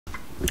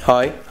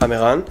Hi, I'm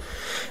Iran,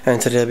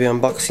 and today I'll be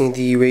unboxing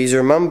the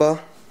Razer Mamba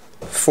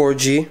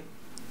 4G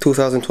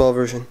 2012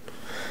 version.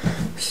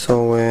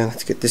 So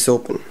let's get this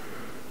open.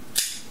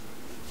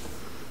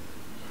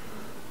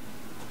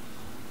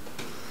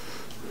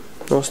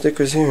 No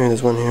stickers here,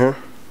 there's one here.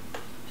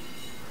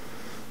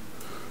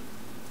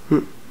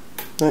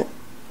 Right.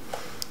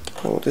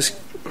 Oh, this.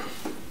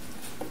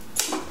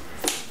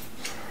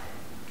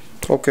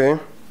 Okay.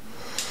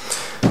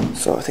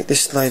 So I think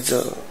this slides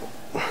up.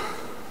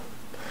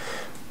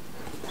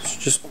 It's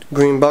just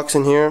green box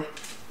in here.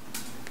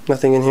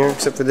 Nothing in here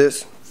except for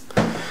this.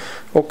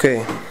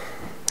 Okay.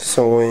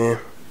 So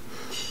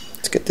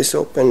let's get this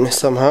open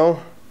somehow.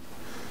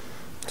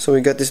 So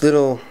we got this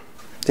little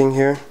thing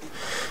here.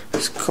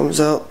 This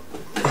comes out.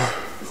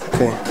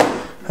 Okay.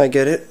 I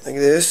get it like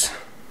this.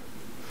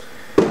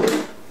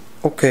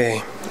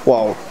 Okay.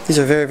 Wow. These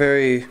are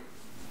very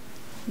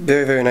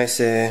nice.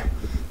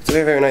 It's a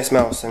very nice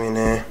mouse. I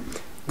mean,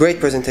 great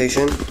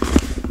presentation.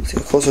 Let's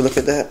take a closer look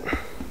at that.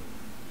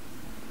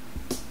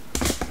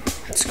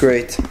 It's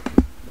great.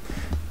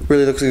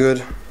 Really looks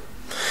good.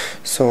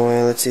 So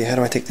let's see. How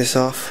do I take this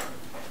off?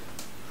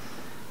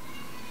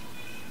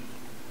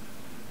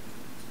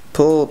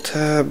 Pull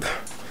tab.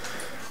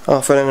 Oh,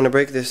 I thought I'm gonna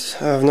break this.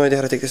 I have no idea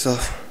how to take this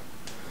off.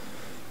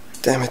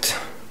 Damn it.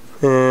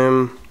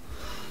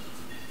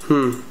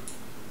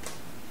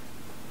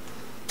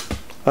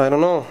 I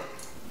don't know.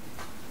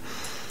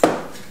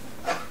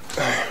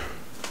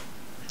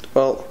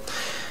 Well,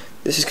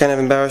 this is kind of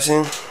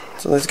embarrassing.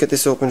 So let's get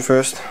this open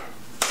first.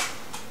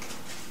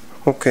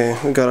 Okay,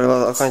 we got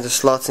all kinds of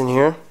slots in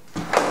here.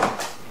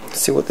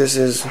 Let's see what this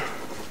is.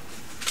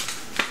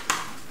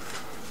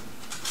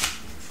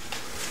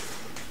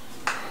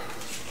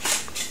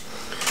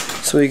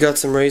 So we got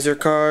some Razer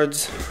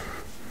cards,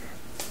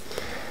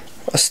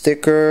 a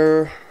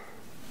sticker,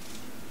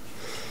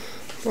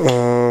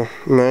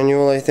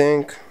 manual, I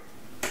think,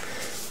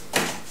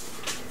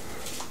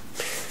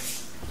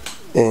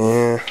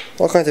 and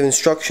all kinds of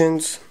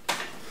instructions.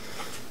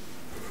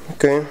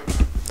 Okay,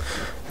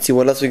 let's see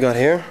what else we got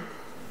here.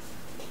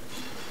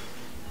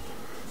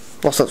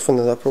 I'll start from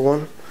the upper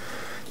one.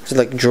 It's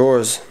like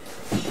drawers.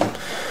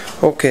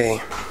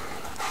 Okay,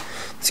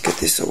 let's get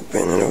this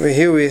open. And over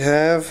here we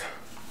have,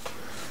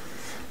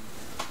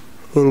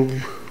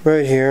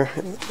 right here,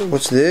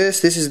 what's this?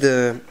 This is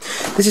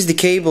the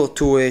cable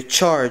to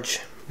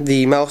charge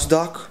the mouse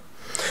dock,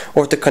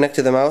 or to connect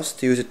to the mouse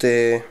to use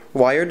it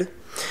wired.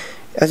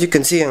 As you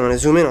can see, I'm gonna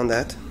zoom in on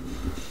that.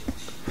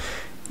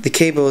 The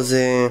cable is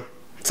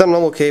it's not a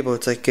normal cable.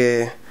 It's like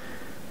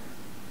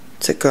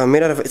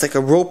made out of, it's like a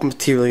rope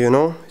material, you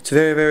know. It's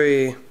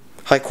very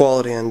high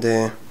quality, and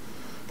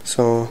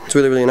so it's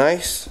really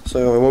nice.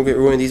 So it won't get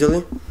ruined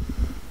easily.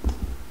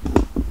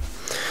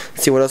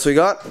 Let's see what else we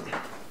got.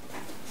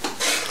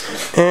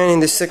 And in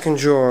the second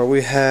drawer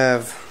we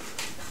have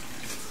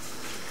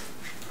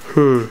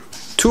are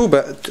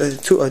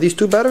these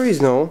two batteries?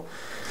 No,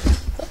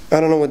 I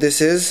don't know what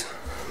this is,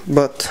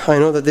 but I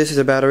know that this is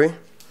a battery.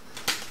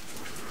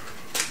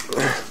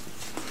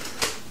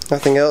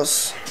 Nothing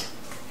else,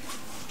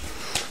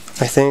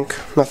 I think.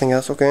 Nothing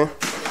else. Okay.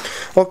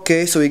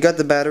 Okay, so we got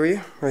the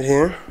battery right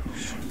here.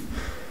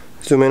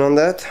 Zoom in on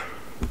that.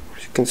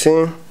 As you can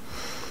see,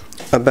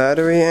 a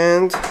battery,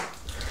 and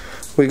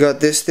we got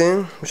this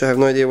thing, which I have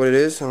no idea what it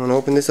is. I'm gonna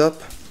open this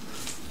up.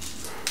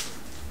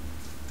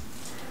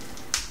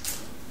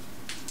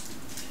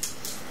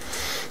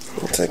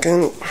 One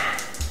second.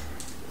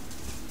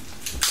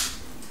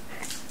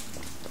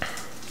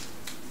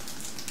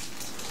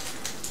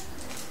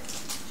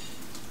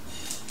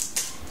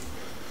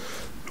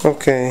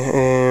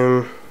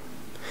 Okay,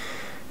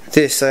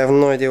 this, I have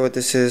no idea what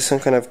this is. Some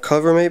kind of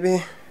cover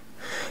maybe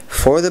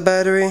for the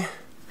battery.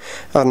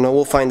 I don't know.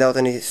 We'll find out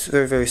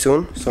very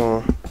soon.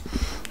 So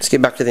let's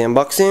get back to the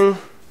unboxing.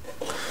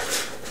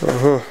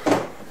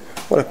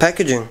 What a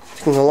packaging. It's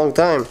taking a long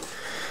time.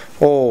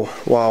 Oh,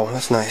 wow,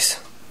 that's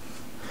nice.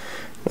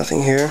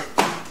 Nothing here.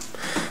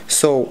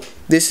 So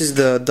this is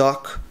the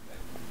dock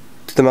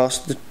to the mouse,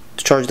 to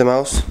charge the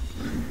mouse.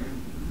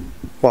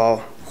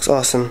 Wow, looks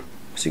awesome.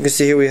 So you can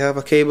see here we have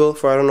a cable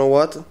for I don't know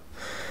what. I'm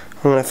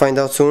gonna find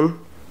out soon.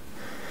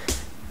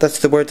 That's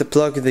the where to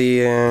plug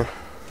the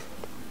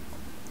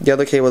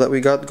other cable that we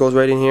got. Goes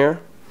right in here,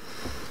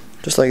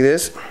 just like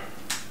this.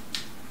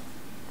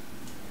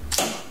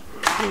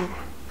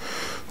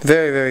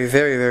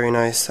 Very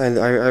nice. I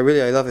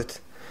really love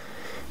it.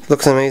 It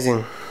looks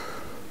amazing.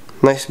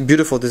 Nice,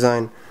 beautiful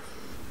design.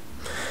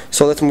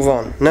 So let's move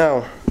on.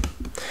 Now,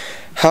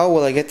 how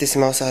will I get this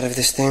mouse out of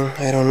this thing?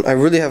 I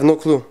really have no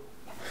clue.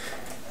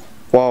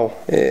 Wow.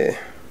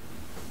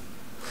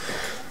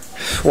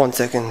 1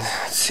 second.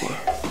 Let's see.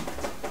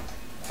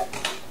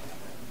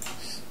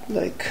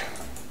 Like.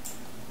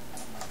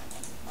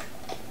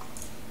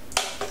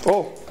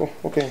 Oh,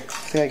 okay. I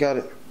think I got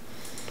it.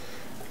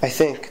 I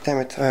think. Damn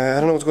it. I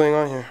don't know what's going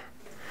on here.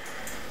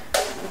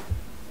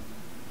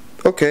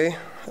 Okay.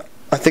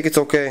 I think it's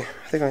okay.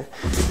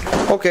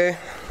 Okay.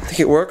 I think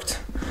it worked.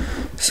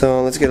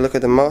 So let's get a look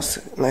at the mouse.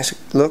 Nice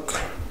look.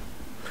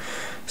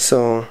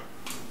 So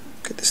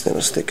get this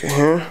little sticker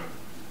here,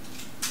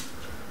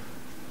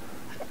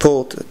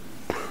 pull it.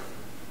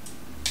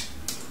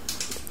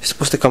 It's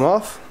supposed to come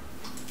off.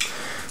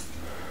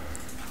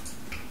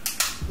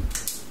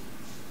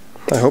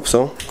 I hope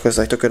so, because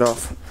I took it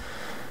off.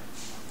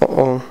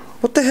 Uh-oh.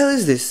 What the hell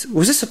is this?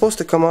 Was this supposed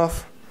to come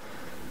off?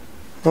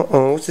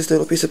 Uh-oh, what's this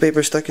little piece of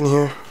paper stuck in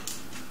here?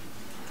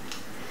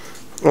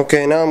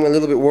 Okay, now I'm a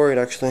little bit worried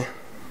actually,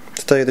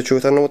 to tell you the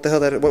truth. I don't know what the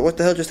hell what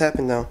the hell just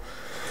happened now.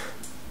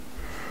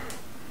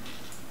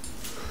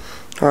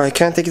 Alright, I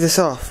can't take this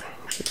off.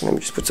 Let me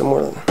just put some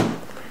more.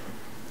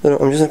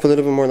 I'm just gonna put a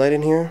little bit more light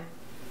in here.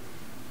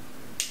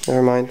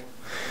 Never mind.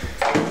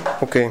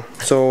 Okay,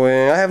 so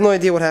I have no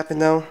idea what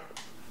happened now.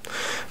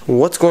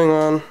 What's going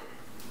on?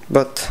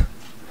 But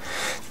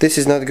this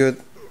is not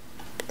good.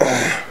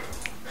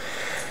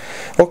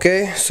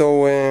 Okay,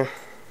 so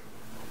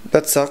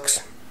that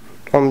sucks.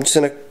 I'm just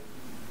gonna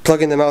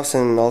plug in the mouse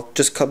and I'll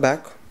just cut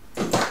back.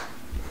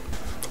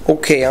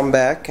 Okay, I'm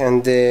back,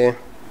 and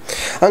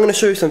I'm gonna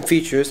show you some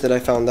features that I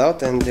found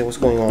out and what's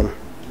going on.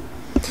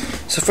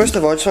 So first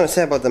of all, I just want to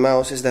say about the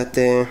mouse is that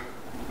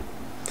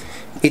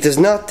it does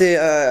not.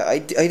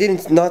 I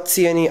did not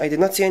see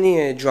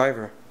any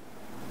driver,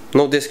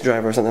 no disk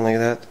driver or something like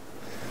that.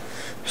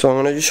 So I'm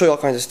gonna just show you all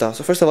kinds of stuff.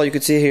 So first of all, you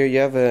can see here you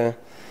have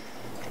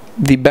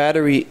the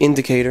battery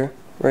indicator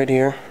right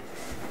here.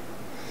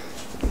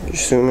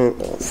 Just zoom in,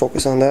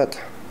 focus on that.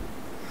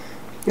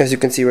 As you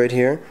can see right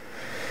here,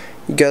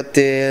 you got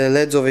the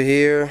LEDs over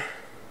here.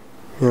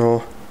 You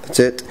know, that's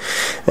it.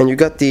 And you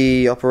got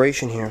the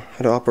operation here,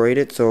 how to operate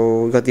it.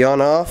 So we got the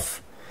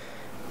on/off.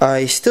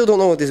 I still don't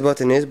know what this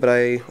button is, but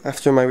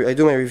after I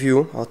do my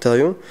review, I'll tell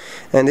you.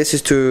 And this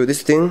is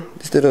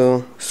this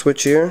little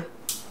switch here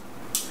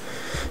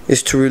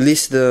is to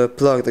release the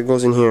plug that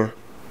goes in here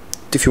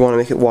if you want to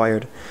make it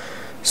wired.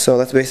 So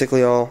that's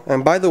basically all.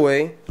 And by the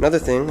way, another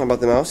thing about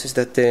the mouse is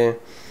that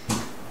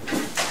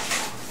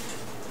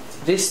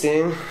this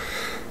thing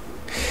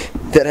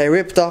that I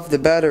ripped off the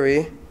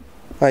battery,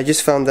 I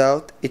just found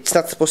out it's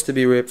not supposed to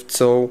be ripped.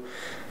 So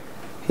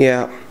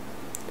yeah,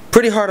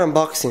 pretty hard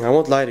unboxing, I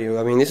won't lie to you.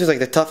 I mean, this is like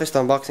the toughest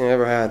unboxing I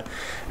ever had.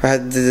 I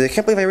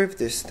can't believe I ripped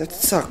this. That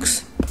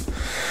sucks.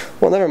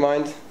 Well, never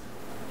mind.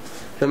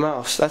 The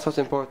mouse, that's what's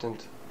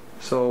important.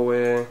 So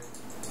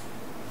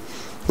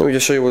let me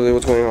just show you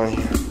what's going on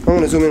here. I'm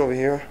going to zoom in over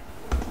here.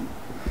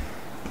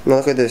 Now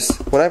look at this.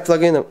 When I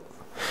plug in,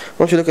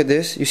 once you look at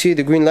this, you see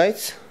the green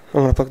lights?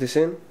 I'm going to plug this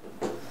in.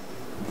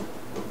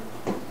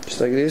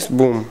 Just like this,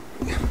 boom.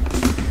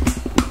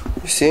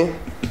 You see?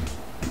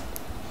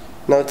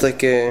 Now it's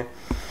like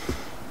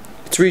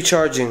it's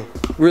recharging.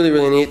 Really,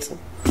 really neat.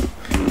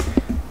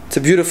 It's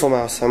a beautiful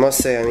mouse, I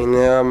must say. I mean,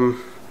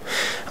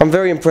 I'm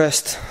very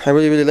impressed. I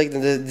really, really like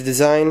the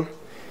design.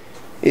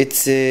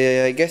 It's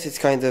I guess it's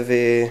kind of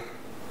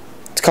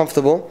it's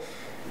comfortable.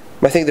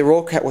 I think the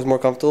Roll Cat was more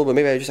comfortable, but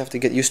maybe I just have to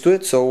get used to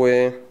it. So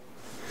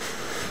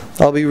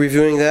I'll be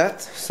reviewing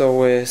that.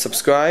 So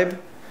subscribe.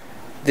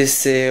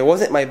 This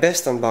wasn't my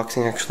best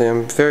unboxing actually.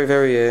 I'm very,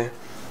 very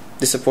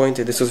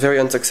disappointed. This was very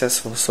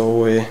unsuccessful.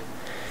 So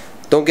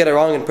don't get a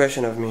wrong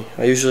impression of me.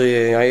 I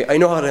usually I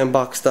know how to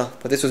unbox stuff,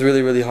 but this was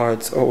really, really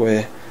hard.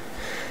 So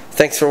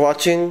thanks for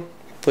watching.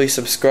 Please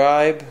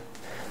subscribe.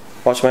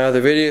 Watch my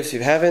other videos if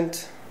you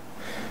haven't.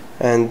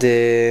 And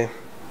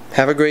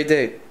have a great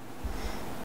day.